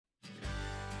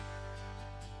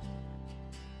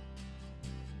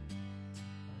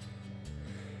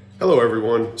Hello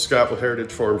everyone, Scott with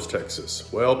Heritage Farms,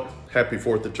 Texas. Well, happy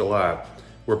 4th of July.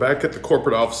 We're back at the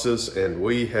corporate offices and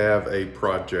we have a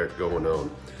project going on.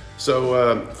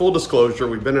 So full disclosure,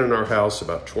 we've been in our house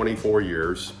about 24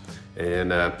 years. And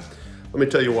let me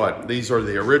tell you what, these are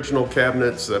the original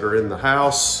cabinets that are in the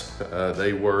house.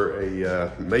 They were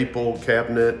a maple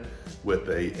cabinet with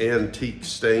an antique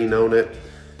stain on it.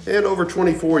 And over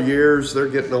 24 years, they're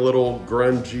getting a little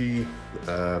grungy,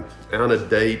 out of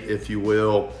date, if you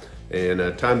will.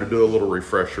 And time to do a little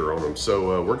refresher on them.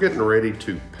 So we're getting ready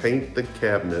to paint the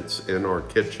cabinets in our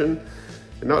kitchen.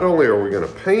 And not only are we gonna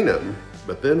paint them,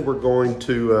 but then we're going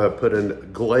to put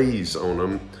in glaze on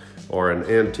them, or an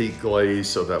antique glaze,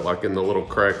 so that like in the little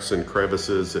cracks and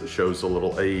crevices, it shows a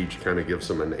little age, kind of gives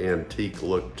them an antique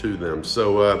look to them.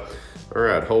 So, all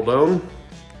right, hold on.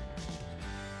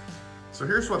 So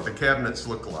here's what the cabinets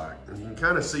look like. And you can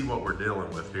kind of see what we're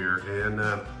dealing with here.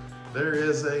 And there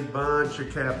is a bunch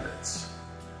of cabinets.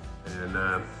 And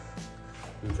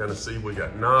you can kind of see we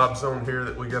got knobs on here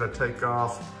that we got to take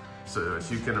off. So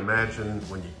as you can imagine,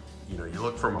 when you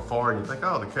look from afar and you think,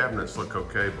 oh, the cabinets look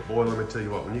okay, but boy, let me tell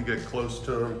you what, when you get close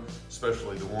to them,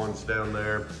 especially the ones down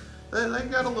there, they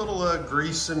got a little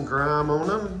grease and grime on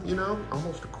them,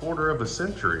 almost a quarter of a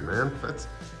century, man.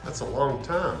 That's a long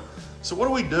time. So what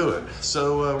are we doing?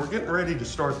 So we're getting ready to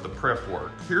start the prep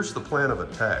work. Here's the plan of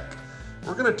attack.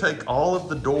 We're gonna take all of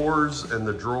the doors and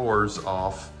the drawers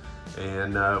off,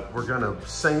 and we're gonna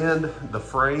sand the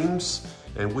frames,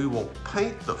 and we will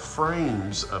paint the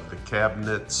frames of the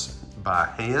cabinets by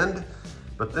hand,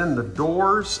 but then the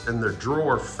doors and the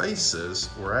drawer faces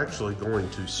we're actually going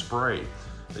to spray.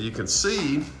 Now you can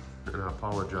see, and I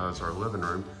apologize, our living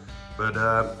room,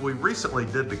 but we recently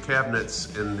did the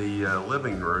cabinets in the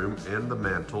living room and the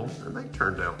mantle, and they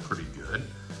turned out pretty good.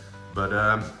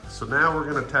 But so now we're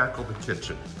gonna tackle the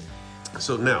kitchen.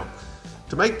 So now,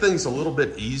 to make things a little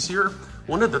bit easier,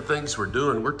 one of the things we're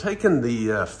doing, we're taking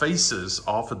the faces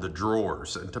off of the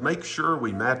drawers, and to make sure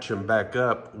we match them back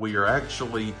up, we are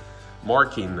actually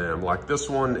marking them. Like this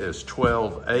one is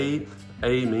 12A.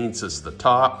 A means it's the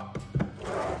top.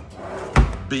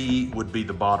 B would be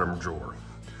the bottom drawer.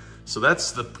 So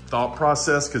that's the thought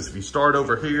process, because if you start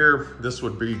over here, this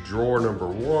would be drawer number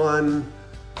 1,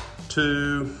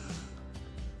 2,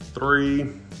 3,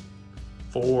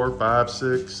 4, 5,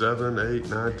 6, 7, 8,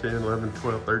 9, 10, 11,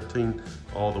 12, 13,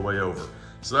 all the way over.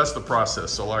 So that's the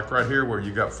process. So like right here where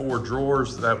you got 4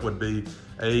 drawers, that would be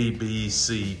A, B,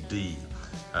 C, D.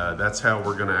 That's how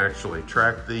we're gonna actually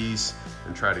track these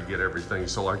and try to get everything.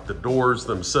 So like the doors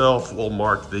themselves, we'll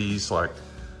mark these like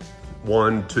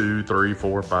 1, 2, 3,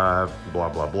 4, 5, blah,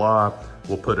 blah, blah.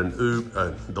 We'll put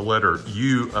the letter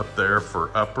U up there for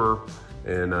upper,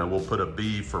 and we'll put a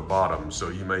B for bottom. So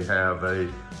you may have a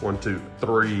 1, 2,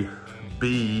 3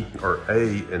 B or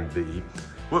A and B.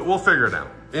 We'll figure it out.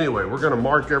 Anyway, we're gonna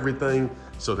mark everything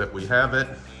so that we have it.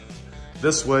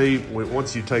 This way,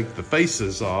 once you take the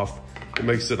faces off, it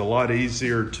makes it a lot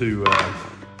easier to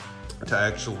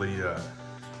actually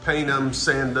paint them,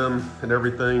 sand them, and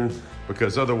everything,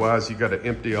 because otherwise you gotta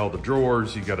empty all the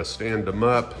drawers, you gotta stand them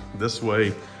up. This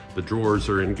way, the drawers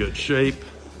are in good shape,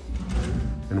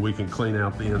 and we can clean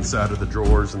out the inside of the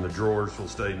drawers, and the drawers will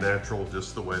stay natural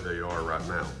just the way they are right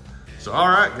now. So, all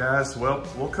right, guys, well,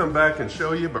 we'll come back and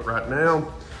show you, but right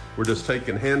now, we're just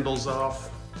taking handles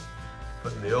off,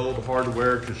 putting the old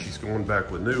hardware, because she's going back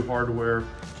with new hardware,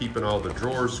 keeping all the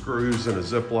drawer screws in a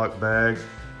Ziploc bag.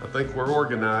 I think we're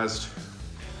organized.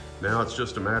 Now it's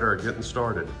just a matter of getting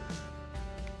started.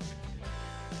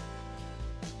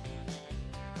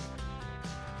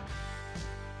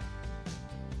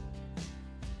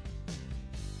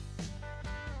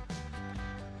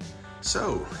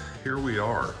 So here we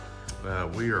are.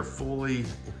 We are fully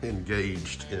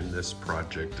engaged in this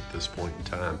project at this point in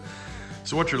time.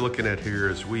 So what you're looking at here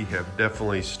is we have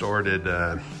definitely started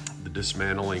the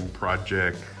dismantling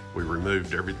project. We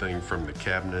removed everything from the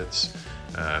cabinets.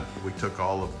 We took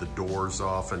all of the doors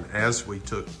off, and as we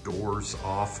took doors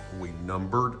off, we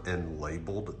numbered and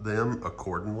labeled them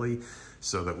accordingly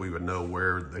so that we would know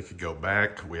where they could go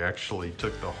back. We actually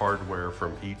took the hardware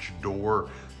from each door,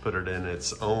 put it in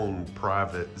its own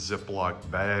private Ziploc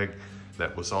bag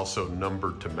that was also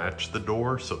numbered to match the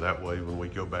door. So that way, when we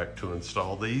go back to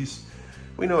install these,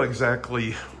 we know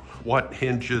exactly what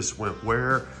hinges went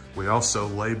where. We also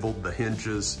labeled the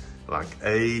hinges like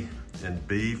A and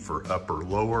B for upper,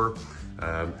 lower,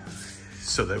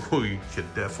 so that we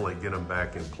could definitely get them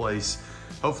back in place.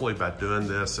 Hopefully by doing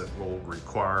this, it will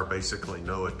require basically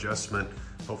no adjustment.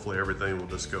 Hopefully everything will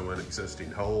just go in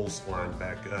existing holes, line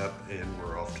back up, and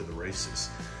we're off to the races.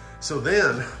 So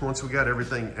then, once we got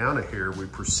everything out of here, we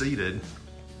proceeded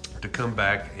to come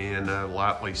back and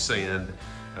lightly sand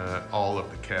all of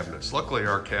the cabinets. Luckily,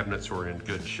 our cabinets were in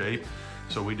good shape,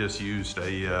 so we just used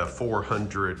a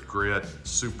 400 grit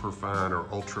superfine or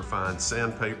ultrafine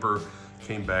sandpaper,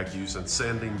 came back using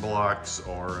sanding blocks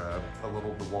or a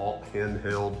little DeWalt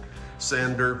handheld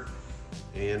sander,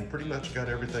 and pretty much got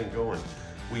everything going.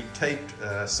 We taped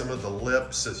some of the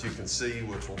lips, as you can see,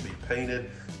 which will be painted.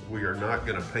 We are not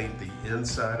gonna paint the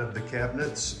inside of the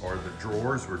cabinets or the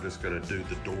drawers. We're just gonna do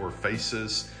the door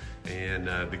faces and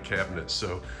the cabinets.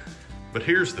 So, but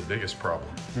here's the biggest problem.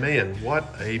 Man, what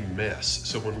a mess.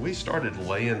 So when we started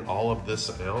laying all of this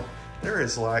out, there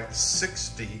is like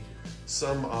 60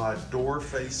 some odd door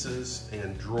faces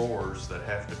and drawers that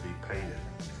have to be painted.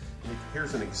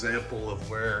 Here's an example of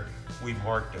where we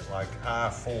marked it like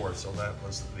I-4. So that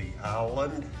was the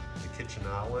island, the kitchen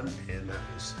island, and that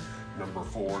was number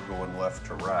 4 going left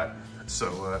to right.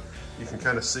 So you can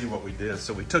kind of see what we did.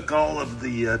 So we took all of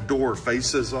the door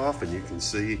faces off, and you can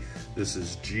see this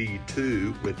is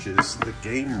G2, which is the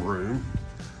game room,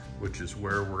 which is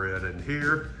where we're at in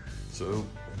here. So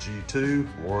G2,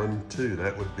 1, 2,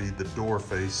 that would be the door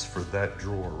face for that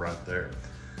drawer right there.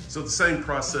 So the same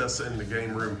process in the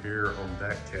game room here on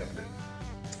that cabinet.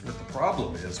 But the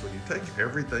problem is when you take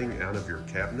everything out of your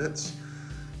cabinets,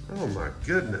 oh my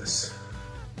goodness.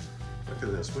 Look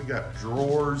at this, we got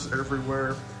drawers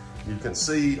everywhere. You can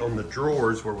see on the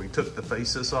drawers where we took the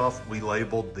faces off, we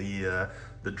labeled the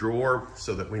drawer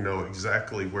so that we know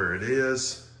exactly where it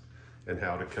is and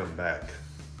how to come back.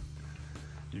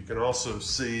 You can also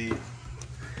see,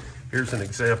 here's an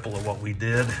example of what we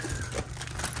did.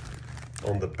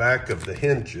 On the back of the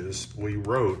hinges, we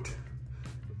wrote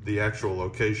the actual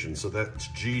location. So that's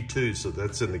G2, so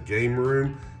that's in the game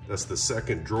room. That's the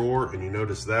second drawer, and you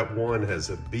notice that one has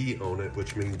a B on it,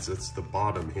 which means it's the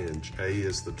bottom hinge. A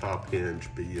is the top hinge,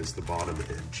 B is the bottom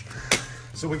hinge.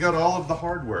 So we got all of the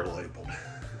hardware labeled.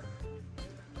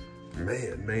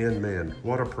 Man, man, man,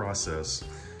 what a process.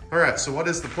 All right, so what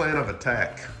is the plan of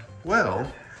attack?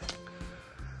 Well,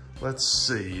 let's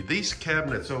see, these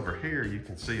cabinets over here, you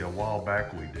can see a while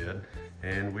back we did,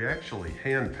 and we actually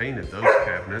hand painted those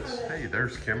cabinets. Hey,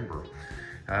 there's Kimber.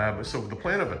 So the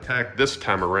plan of attack this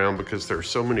time around, because there's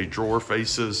so many drawer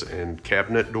faces and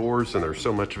cabinet doors and there's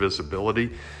so much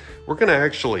visibility, we're gonna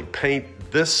actually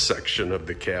paint this section of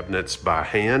the cabinets by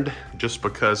hand, just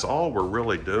because all we're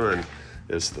really doing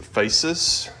is the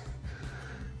faces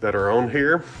that are on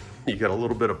here. You got a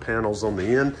little bit of panels on the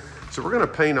end. So we're gonna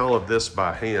paint all of this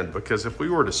by hand, because if we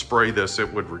were to spray this,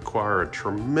 it would require a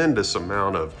tremendous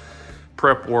amount of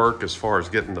prep work as far as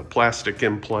getting the plastic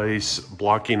in place,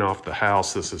 blocking off the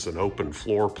house. This is an open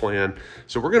floor plan.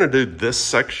 So we're gonna do this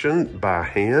section by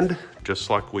hand,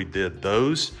 just like we did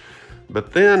those.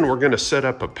 But then we're gonna set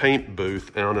up a paint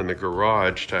booth out in the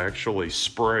garage to actually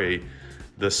spray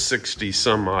the 60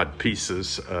 some odd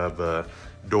pieces of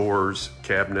doors,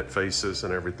 cabinet faces,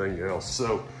 and everything else.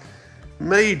 So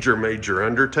major, major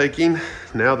undertaking.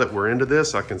 Now that we're into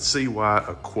this, I can see why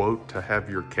a quote to have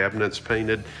your cabinets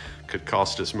painted could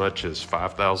cost as much as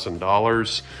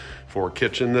 $5,000 for a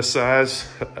kitchen this size.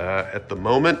 At the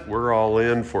moment, we're all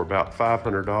in for about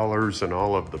 $500 and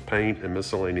all of the paint and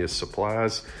miscellaneous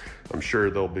supplies. I'm sure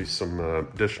there'll be some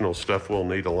additional stuff we'll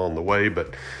need along the way,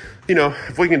 but you know,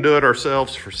 if we can do it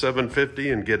ourselves for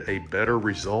 $750 and get a better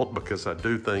result, because I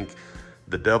do think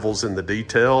the devil's in the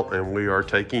detail and we are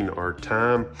taking our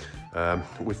time.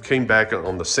 We've came back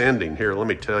on the sanding here. Let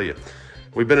me tell you,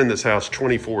 we've been in this house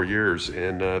 24 years,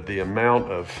 and the amount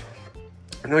of,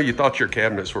 I know you thought your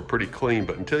cabinets were pretty clean,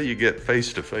 but until you get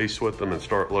face to face with them and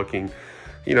start looking,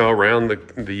 you know, around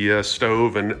the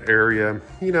stove and area,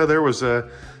 you know, there was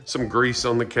some grease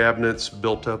on the cabinets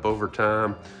built up over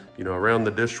time, you know, around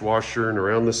the dishwasher and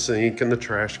around the sink and the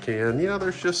trash can. You know,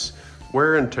 there's just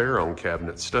wear and tear on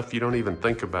cabinets, stuff you don't even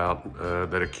think about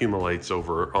that accumulates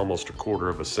over almost a quarter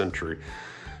of a century.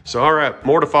 So, all right,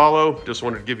 more to follow. Just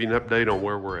wanted to give you an update on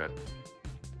where we're at.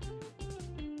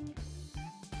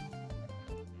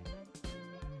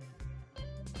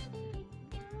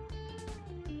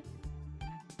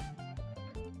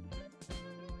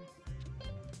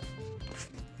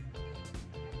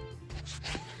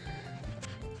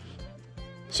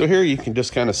 So here you can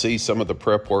just kind of see some of the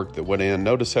prep work that went in.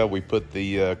 Notice how we put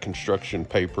the construction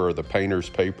paper or the painter's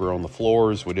paper on the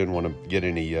floors. We didn't want to get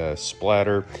any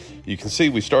splatter. You can see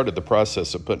we started the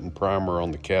process of putting primer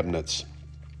on the cabinets.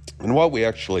 And what we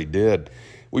actually did,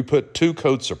 we put 2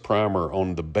 coats of primer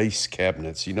on the base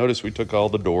cabinets. You notice we took all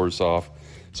the doors off,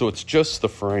 so it's just the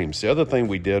frames. The other thing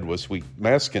we did was we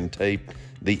mask and taped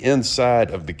the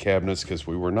inside of the cabinets, because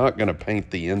we were not going to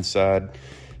paint the inside.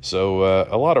 So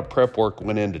a lot of prep work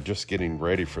went into just getting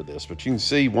ready for this. But you can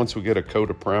see once we get a coat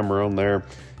of primer on there,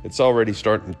 it's already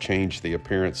starting to change the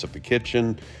appearance of the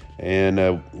kitchen.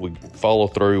 And we follow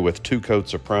through with 2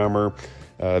 coats of primer.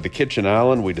 The kitchen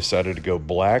island, we decided to go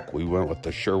black. We went with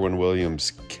the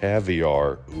Sherwin-Williams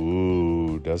Caviar.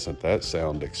 Ooh, doesn't that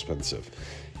sound expensive?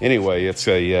 Anyway, it's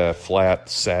a flat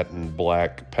satin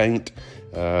black paint,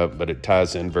 but it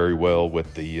ties in very well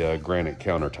with the granite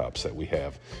countertops that we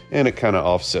have. And it kind of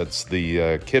offsets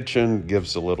the kitchen,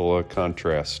 gives a little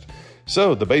contrast.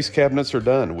 So the base cabinets are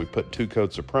done. We put 2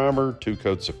 coats of primer, 2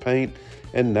 coats of paint,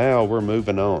 and now we're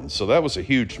moving on. So that was a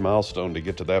huge milestone to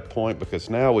get to that point, because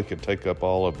now we could take up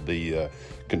all of the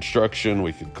construction,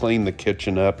 we could clean the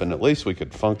kitchen up, and at least we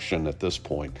could function at this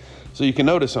point. So you can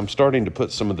notice I'm starting to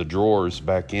put some of the drawers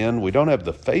back in. We don't have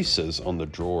the faces on the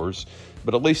drawers,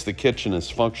 but at least the kitchen is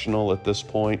functional at this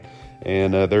point.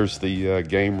 And there's the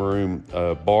game room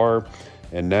bar,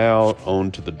 and now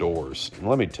on to the doors. And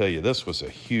let me tell you, this was a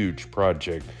huge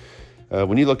project.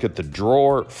 When you look at the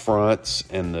drawer fronts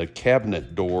and the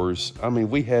cabinet doors, I mean,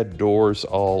 we had doors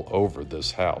all over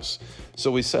this house. So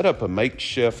we set up a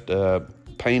makeshift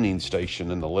painting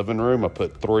station in the living room. I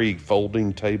put 3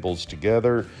 folding tables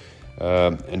together,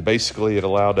 and basically it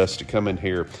allowed us to come in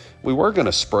here. We were going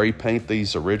to spray paint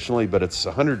these originally, but it's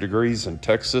 100 degrees in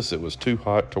Texas. It was too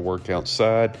hot to work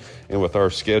outside. And with our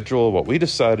schedule, what we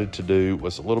decided to do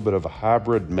was a little bit of a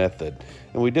hybrid method.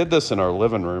 And we did this in our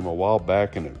living room a while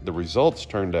back, and the results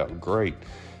turned out great.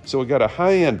 So we got a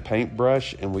high-end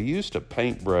paintbrush, and we used a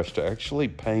paintbrush to actually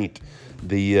paint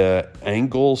the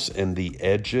angles and the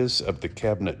edges of the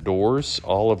cabinet doors,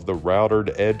 all of the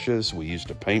routed edges. We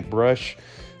used a paintbrush.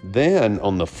 Then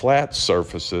on the flat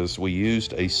surfaces, we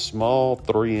used a small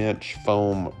 3-inch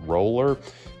foam roller.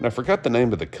 And I forgot the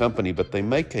name of the company, but they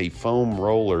make a foam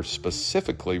roller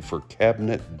specifically for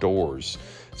cabinet doors.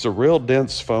 It's a real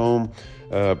dense foam,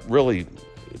 really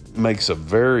makes a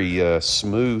very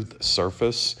smooth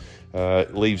surface.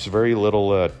 It leaves very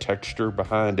little texture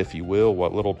behind, if you will.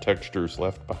 What little texture is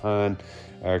left behind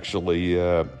actually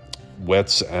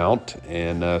wets out,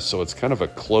 and so it's kind of a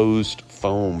closed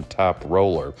foam type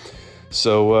roller.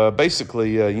 So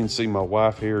basically, you can see my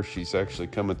wife here. She's actually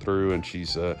coming through, and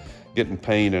she's getting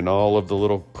paint in all of the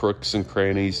little crooks and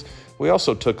crannies. We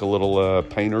also took a little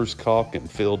painter's caulk and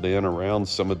filled in around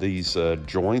some of these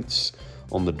joints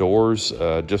on the doors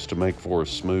just to make for a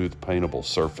smooth paintable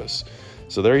surface.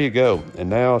 So there you go. And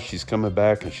now she's coming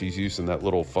back, and she's using that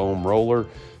little foam roller.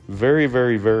 Very,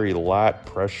 very, very light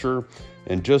pressure,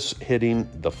 and just hitting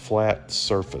the flat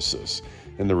surfaces.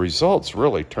 And the results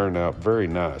really turned out very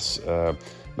nice.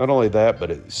 Not only that,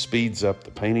 but it speeds up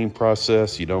the painting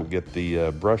process. You don't get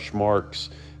the brush marks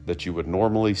that you would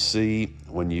normally see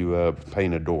when you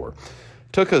paint a door.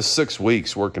 Took us 6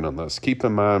 weeks working on this. Keep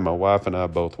in mind, my wife and I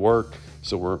both work,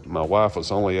 so my wife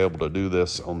was only able to do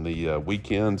this on the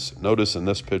weekends. Notice in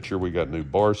this picture, we got new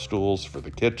bar stools for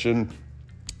the kitchen,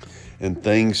 and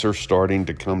things are starting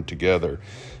to come together.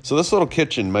 So this little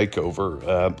kitchen makeover,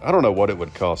 I don't know what it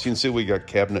would cost. You can see we got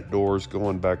cabinet doors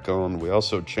going back on. We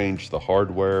also changed the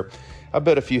hardware. I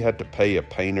bet if you had to pay a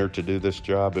painter to do this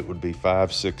job, it would be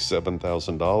 $5,000, $6,000,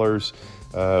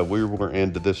 $7,000. We were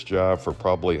into this job for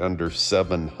probably under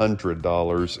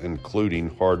 $700, including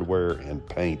hardware and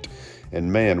paint.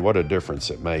 And man, what a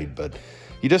difference it made. But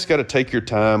you just got to take your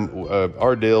time.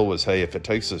 Our deal was, hey, if it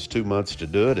takes us 2 months to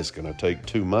do it, it's going to take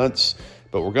 2 months.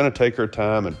 But we're going to take our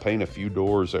time and paint a few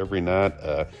doors every night.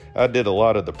 I did a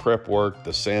lot of the prep work,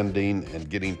 the sanding, and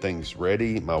getting things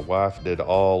ready. My wife did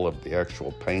all of the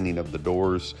actual painting of the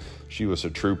doors. She was a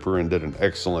trooper and did an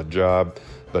excellent job.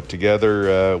 But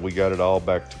together, we got it all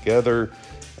back together.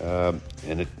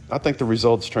 And I think the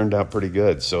results turned out pretty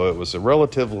good. So it was a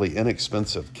relatively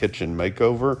inexpensive kitchen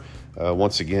makeover.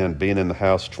 Once again, being in the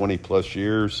house 20 plus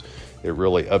years, it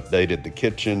really updated the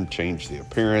kitchen, changed the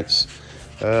appearance.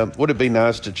 Would it be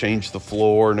nice to change the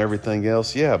floor and everything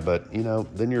else? Yeah, but you know,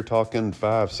 then you're talking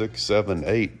 $5,000, $6,000,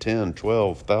 $7,000, $8,000,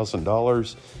 $10,000,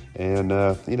 $12,000. And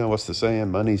you know, what's the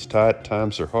saying? Money's tight,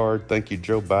 times are hard. Thank you,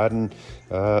 Joe Biden.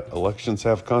 Elections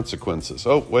have consequences.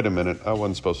 Oh, wait a minute. I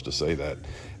wasn't supposed to say that.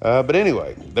 But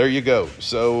anyway, there you go.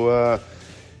 So,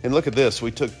 and look at this. We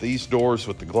took these doors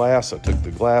with the glass. I took the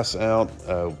glass out,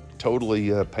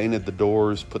 totally painted the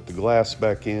doors, put the glass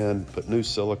back in, put new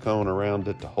silicone around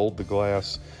it to hold the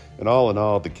glass. And all in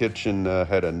all, the kitchen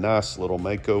had a nice little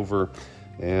makeover.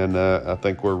 And I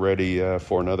think we're ready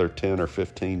for another 10 or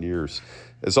 15 years.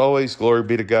 As always, glory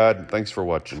be to God. Thanks for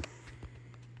watching.